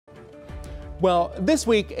Well, this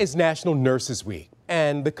week is National Nurses Week,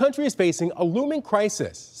 and the country is facing a looming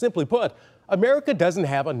crisis. Simply put, America doesn't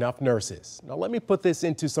have enough nurses. Now, let me put this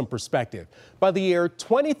into some perspective. By the year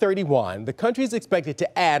 2031, the country is expected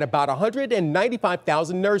to add about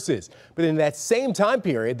 195,000 nurses. But in that same time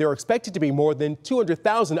period, there are expected to be more than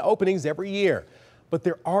 200,000 openings every year. But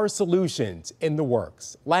there are solutions in the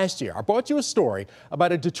works. Last year, I brought you a story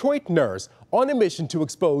about a Detroit nurse on a mission to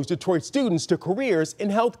expose Detroit students to careers in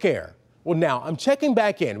healthcare. Well, now I'm checking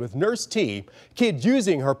back in with Nurse T, kid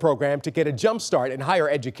using her program to get a jump start in higher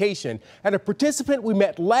education, and a participant we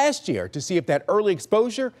met last year to see if that early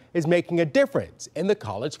exposure is making a difference in the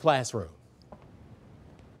college classroom.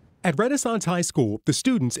 At Renaissance High School, the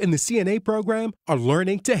students in the CNA program are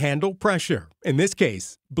learning to handle pressure, in this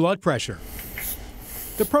case, blood pressure.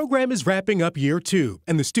 The program is wrapping up year 2,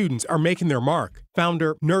 and the students are making their mark.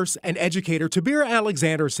 Founder, nurse, and educator Teberah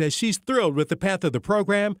Alexander says she's thrilled with the path of the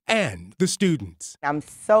program and the students. I'm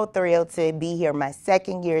so thrilled to be here my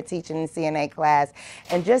second year teaching the CNA class,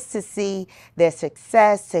 and just to see their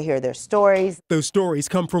success, to hear their stories. Those stories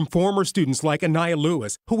come from former students like Anaya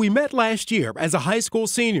Lewis, who we met last year as a high school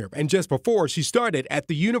senior and just before she started at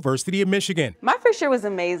the University of Michigan. My first year was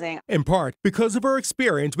amazing. In part because of her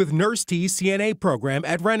experience with Nurse T's CNA program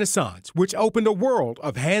at Renaissance, which opened a world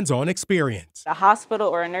of hands-on experience. A hospital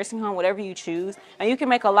or a nursing home, whatever you choose, and you can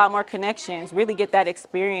make a lot more connections, really get that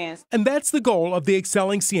experience. And that's the goal of the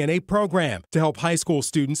Excelling CNA program, to help high school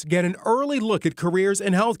students get an early look at careers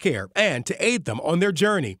in healthcare and to aid them on their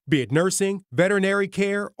journey, be it nursing, veterinary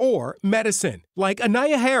care, or medicine. Like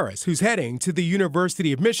Anaya Harris, who's heading to the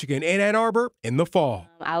University of Michigan in Ann Arbor in the fall.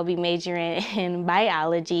 I'll be majoring in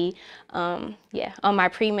biology, on my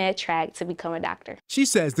pre-med track to become a doctor. She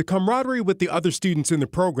says the camaraderie with the other students in the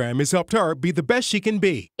program has helped her be the best she can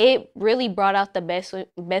be. It really brought out the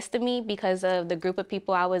best of me because of the group of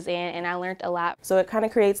people I was in, and I learned a lot. So it kind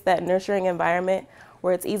of creates that nurturing environment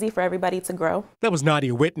where it's easy for everybody to grow. That was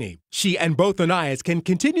Nadia Whitney. She and both Anayas can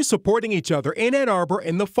continue supporting each other in Ann Arbor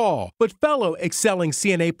in the fall. But fellow Excelling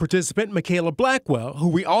CNA participant Michaela Blackwell, who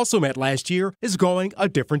we also met last year, is going a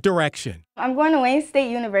different direction. I'm going to Wayne State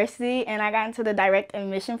University, and I got into the direct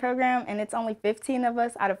admission program, and it's only 15 of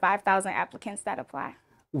us out of 5,000 applicants that apply.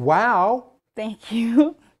 Wow. Thank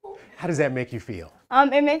you. How does that make you feel?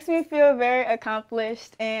 It makes me feel very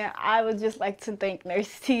accomplished, and I would just like to thank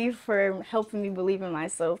Nurse T for helping me believe in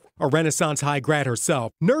myself. A Renaissance High grad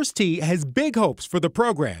herself, Nurse T has big hopes for the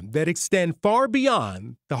program that extend far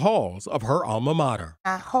beyond the halls of her alma mater.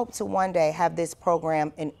 I hope to one day have this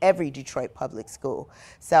program in every Detroit public school,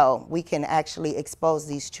 so we can actually expose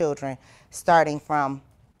these children starting from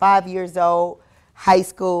 5 years old, high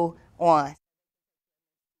school on.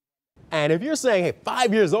 And if you're saying, hey,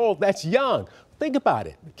 5 years old, that's young. Think about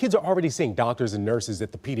it. Kids are already seeing doctors and nurses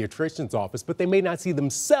at the pediatrician's office, but they may not see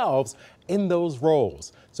themselves in those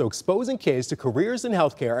roles. So exposing kids to careers in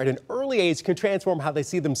healthcare at an early age can transform how they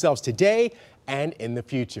see themselves today and in the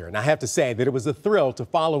future. And I have to say that it was a thrill to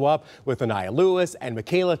follow up with Anaya Lewis and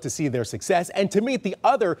Michaela to see their success and to meet the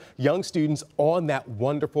other young students on that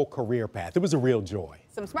wonderful career path. It was a real joy.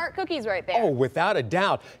 Some smart cookies right there. Oh, without a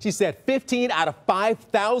doubt. She said 15 out of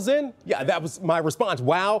 5,000. Yeah, that was my response.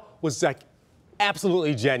 Wow was like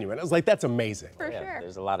absolutely genuine. I was like, that's amazing. For sure.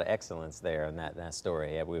 There's a lot of excellence there in that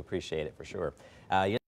story. Yeah, we appreciate it for sure.